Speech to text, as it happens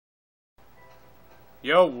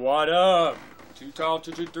Yo, what up? Too Tall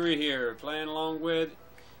 223 here, playing along with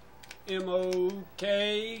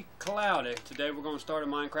MOK Cloudy. Today we're going to start a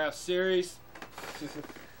Minecraft series.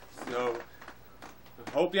 So, I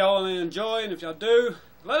hope y'all enjoy, and if y'all do,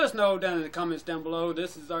 let us know down in the comments down below.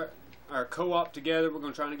 This is our co-op together. We're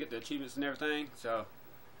going to try to get the achievements and everything. So,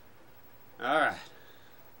 alright.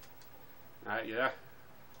 Alright, you there?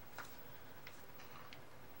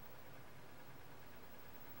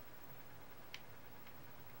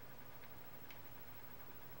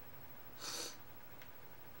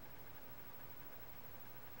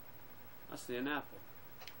 I see an apple.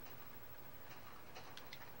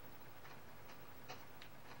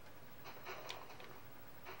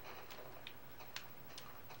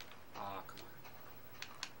 Ah, come on.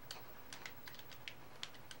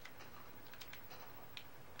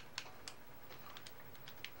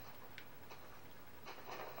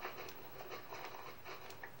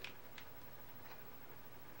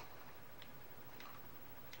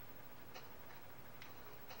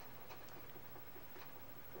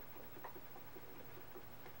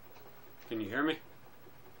 Can you hear me?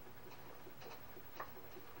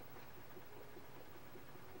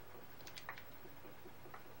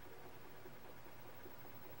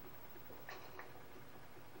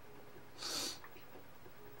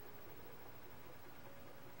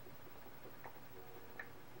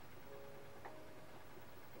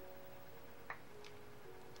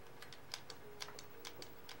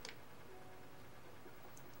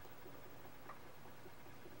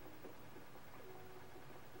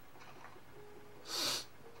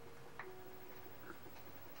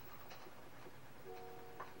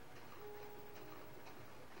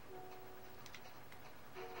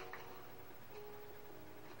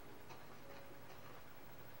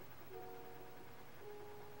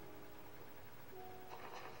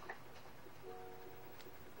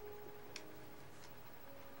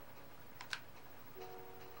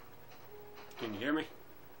 Can you hear me? I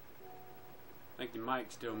think the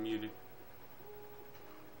mic's still muted.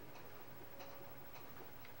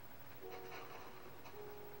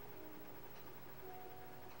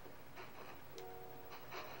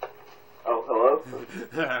 Oh, hello?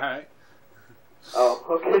 Alright. Oh,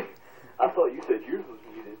 okay. I thought you said yours was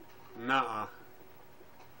muted. Nuh-uh.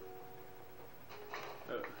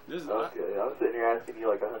 This is Okay, I was sitting here asking you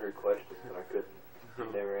like 100 questions and I couldn't. You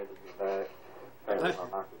never answered me back. Apparently my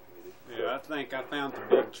mic was muted. yeah, I think I found the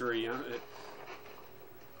big tree. Yeah,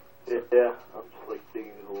 I'm just like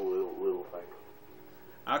digging these little things.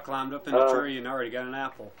 I climbed up in the tree and already got an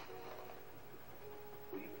apple.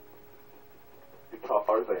 We caught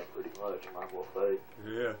Tarzan pretty much, might as well say.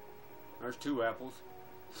 Yeah. There's 2 apples.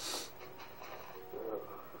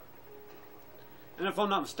 And if I'm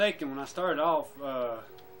not mistaken, when I started off,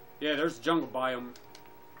 yeah, there's a jungle biome.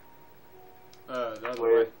 The other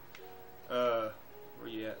Where? way. Where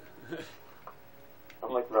you at?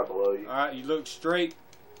 I'm like right below you. Alright, you look straight.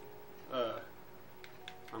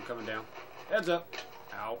 I'm coming down. Heads up.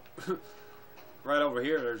 Ow. Right over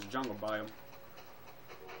here, there's a jungle biome.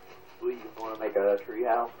 We want to make a tree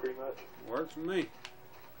house pretty much. Works for me.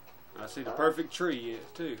 I see the perfect tree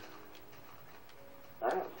is too.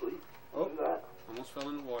 Alright, sweet. Oh, Do that. almost fell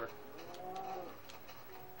in the water.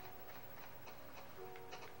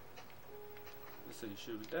 Let's see,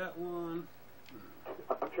 shoot that one.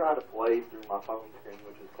 I'm trying to play through my phone screen,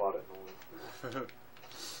 which is quite annoying.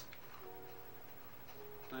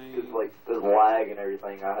 Because like the lag and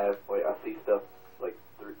everything, I see stuff like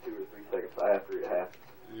 2 or 3 seconds after it happens.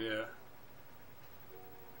 Yeah.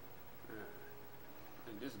 I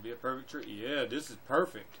think this would be a perfect tree. Yeah, this is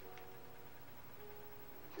perfect.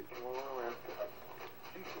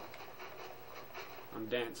 I'm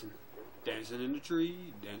dancing. Dancing in the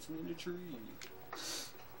tree. Dancing in the tree.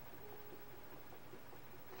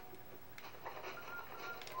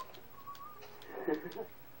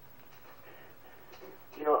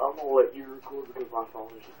 You know, I'm gonna let you record because my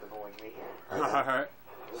phone is just annoying me. Alright.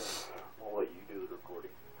 I'm gonna let you do the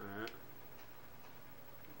recording. Alright.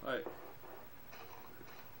 Wait.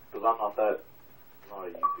 Because I'm not a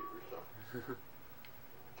YouTuber, so.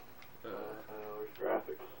 Where's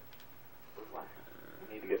graphics?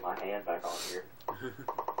 I need to get my hand back on here.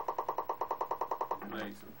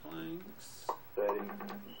 Make some planks. Setting.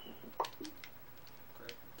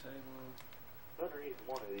 Craft the table. Underneath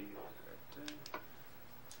one of these. Craft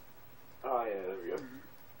Oh yeah, there we go.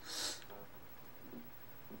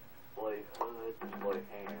 Display HUD, display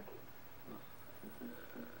hand.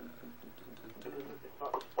 It's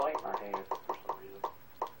not displaying my hand for some reason.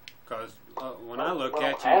 Because when I look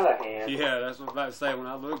at you, have a hand. yeah, that's what I was about to say. When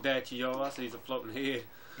I looked at you, all I see is a floating head.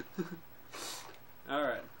 All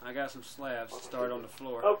right, I I got some slabs to start on the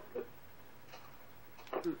floor. Oh.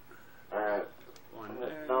 Alright. One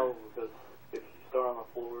there. No, because if you start on the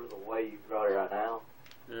floor the way you got it right now,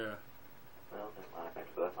 Yeah. well, never mind.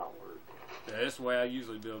 Actually, that's not work. Yeah, that's the way I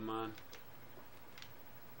usually build mine.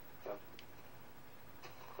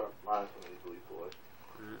 Start minus some of these leaves away.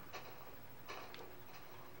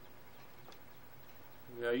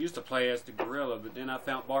 Yeah, I used to play as the gorilla, but then I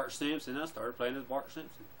found Bart Simpson. I started playing as Bart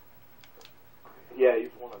Simpson. Yeah,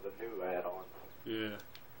 he's one of the new add-ons. Yeah.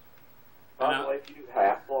 By the way, if you do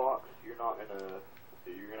half blocks, you're gonna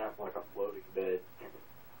have like a floating bed.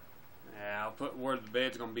 Yeah, I'll put where the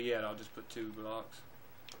bed's gonna be at. I'll just put 2 blocks.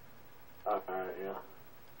 Alright, yeah.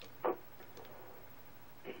 Let's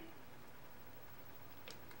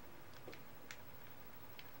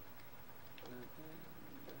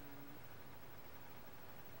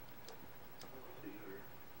see here.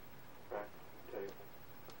 Practicing table.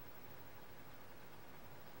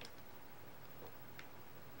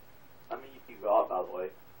 How many you got, by the way?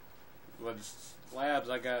 Well, the slabs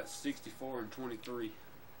I got 64 and 23.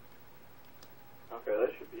 Okay,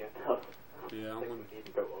 that should be enough. Yeah, I I'm think gonna. we need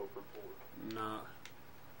to go overboard. Nah.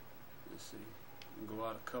 Let's see. I'm gonna go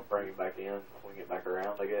out a couple. Bring it back in, swing it back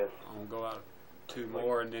around, I guess. I'm gonna go out 2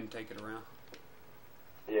 more and then take it around.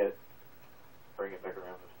 Yeah. Bring it back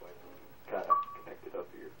around this way. Kind of connect it up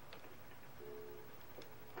here.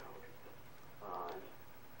 Alright.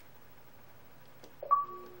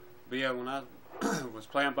 But yeah, when I was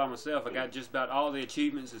playing by myself, I got just about all the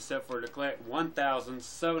achievements except for to collect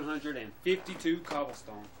 1,752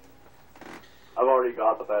 cobblestone. I've already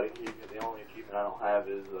got that achievement. The only achievement I don't have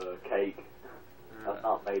is cake. I've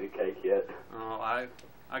not made a cake yet. I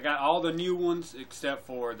got all the new ones except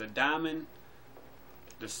for the diamond.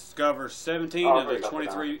 Discover 17 of the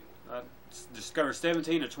 23. Discover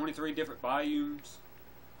 17 of 23 different biomes.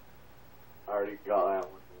 I already got that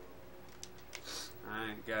one.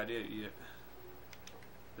 I ain't got it yet.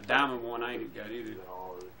 The diamond one I ain't got either.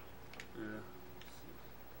 Yeah.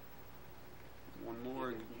 One more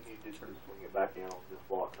and you need to swing it back in on this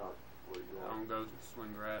block, not where you want. I'm gonna go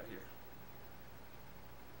swing right here.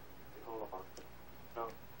 Hold on.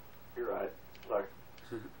 No, you're right. Sorry.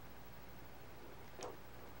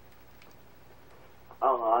 I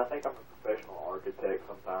don't know. I think I'm a professional architect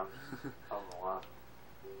sometimes. I don't know why.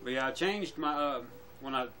 But yeah, I changed my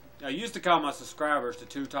when I used to call my subscribers the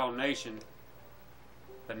Too Tall Nation,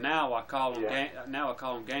 but now I call them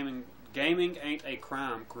Gaming Ain't a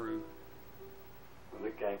Crime Crew. The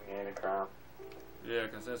gaming ain't a crime. Yeah,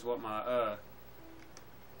 'cause that's what my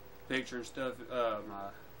picture and stuff my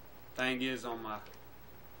thing is on my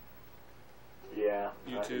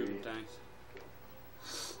YouTube and things.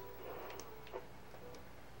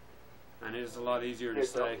 And it's a lot easier to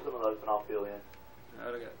say. Some of those and I'll fill in.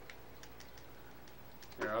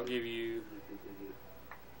 Here, I'll give you.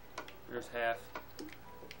 There's half.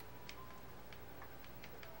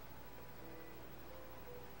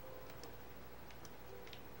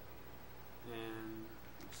 And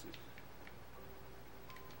let's see.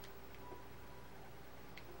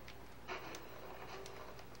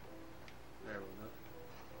 There we go.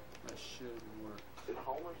 That should work. Is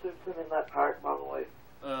Homer Simpson in that pack, by the way?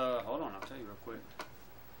 Hold on, I'll tell you real quick.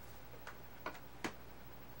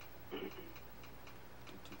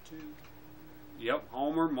 Yep,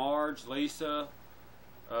 Homer, Marge, Lisa,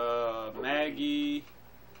 Maggie,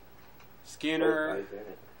 Skinner.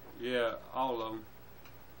 Yeah, all of them.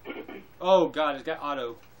 Oh God, it's got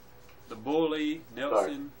Otto, the bully,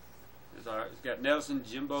 Nelson. It's got Nelson,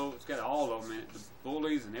 Jimbo. It's got all of them in it. The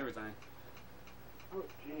bullies and everything. Oh,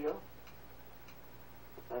 gee,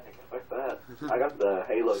 I didn't expect that. I got the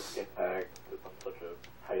Halo skin pack because I'm such a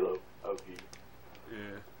Halo OG.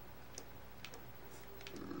 Yeah.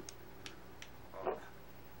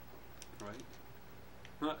 Right.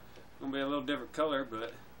 Well, gonna be a little different color,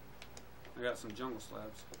 but I got some jungle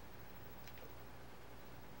slabs.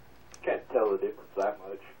 Can't tell the difference that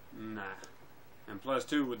much. Nah. And plus,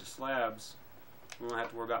 too, with the slabs, we won't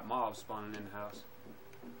have to worry about mobs spawning in the house.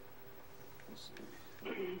 Let's see.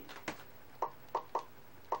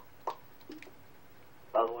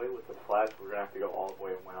 By the way, with the slabs, we're gonna have to go all the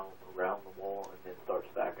way around the wall and then start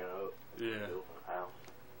stacking up. Yeah. Building a house.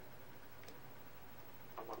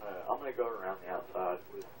 I'm gonna go around the outside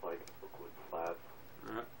with like liquid slabs.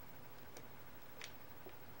 Alright.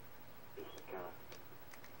 Just kind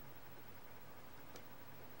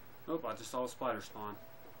of. Oh, I just saw a spider spawn.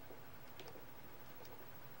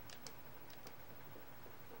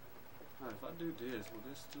 Alright, if I do this, will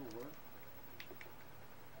this still work?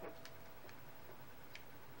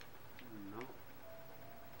 No.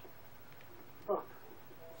 Huh.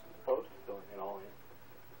 Supposed to fill it all in.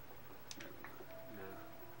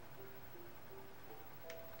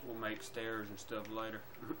 make stairs and stuff later.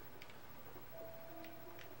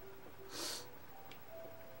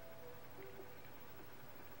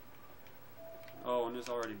 Oh, and it's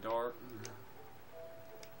already dark.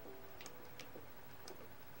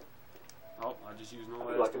 Oh, I just used my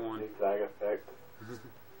last like one. a zigzag effect.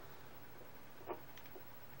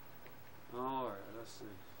 Alright, let's see.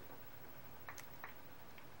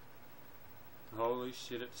 Holy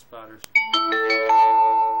shit at the spiders.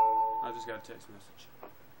 I just got a text message.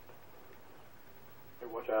 Hey,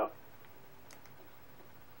 watch out.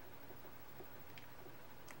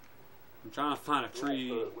 I'm trying to find a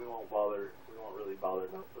tree. We won't really bother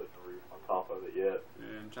not putting a roof on top of it yet.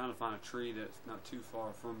 Yeah, I'm trying to find a tree that's not too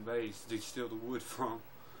far from base to steal the wood from.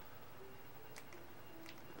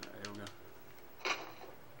 Alright, here we go.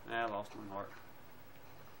 I lost one heart.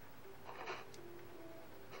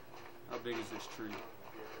 How big is this tree?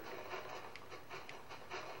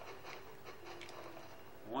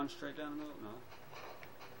 One straight down the middle? No.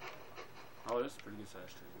 Oh, this is a pretty good sized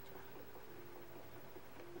tree.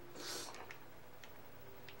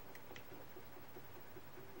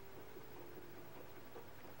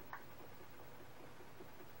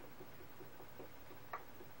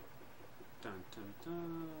 Dun dun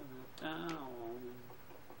dun down.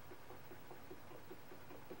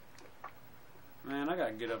 Man, I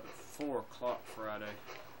gotta get up at 4 o'clock Friday.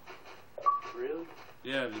 Really?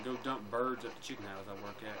 Yeah, to go dump birds at the chicken house I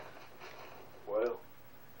work at. Well.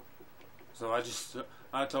 So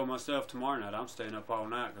I told myself tomorrow night I'm staying up all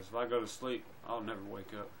night because if I go to sleep, I'll never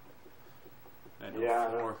wake up. At no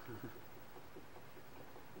 4.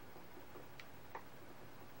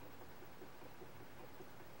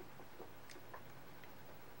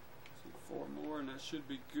 See, 4 more, and that should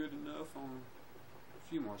be good enough on a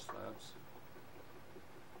few more slabs.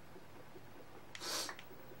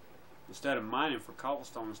 Instead of mining for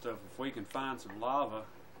cobblestone and stuff, if we can find some lava,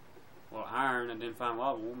 well, iron, and then find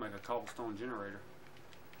lava, we'll make a cobblestone generator.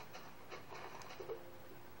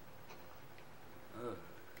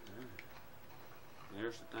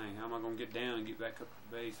 Here's the thing. How am I going to get down and get back up to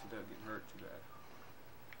the base without getting hurt too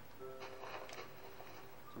bad?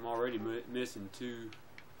 I'm already missing 2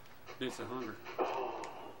 bits of hunger.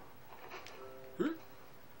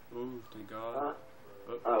 Oh, thank God.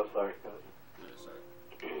 Oh, sorry. Yeah, sorry.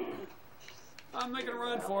 I'm making a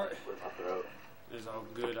run for it. It's all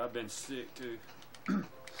good. I've been sick too.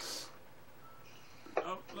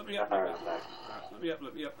 Oh, let me up. Alright, let me up.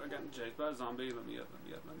 I got chased by a zombie. Let me up.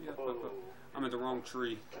 Up. I'm in the wrong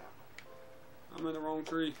tree.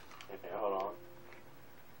 Okay, hold on.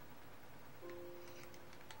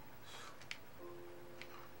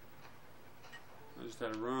 I just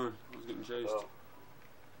had to run. I was getting chased.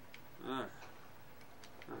 Alright.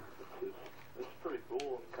 This is pretty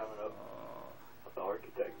cool coming up. The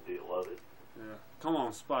architect deal of it. Yeah. Come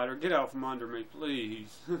on, spider. Get out from under me,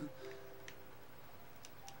 please.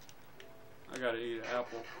 I gotta eat an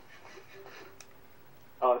apple.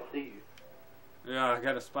 Oh, I see you. Yeah, I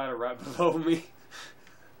got a spider right below me.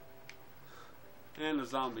 And a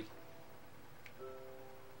zombie.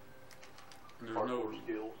 And there's no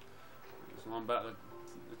skills. So I'm about to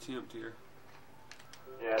attempt here.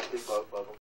 Yeah, I see both of them.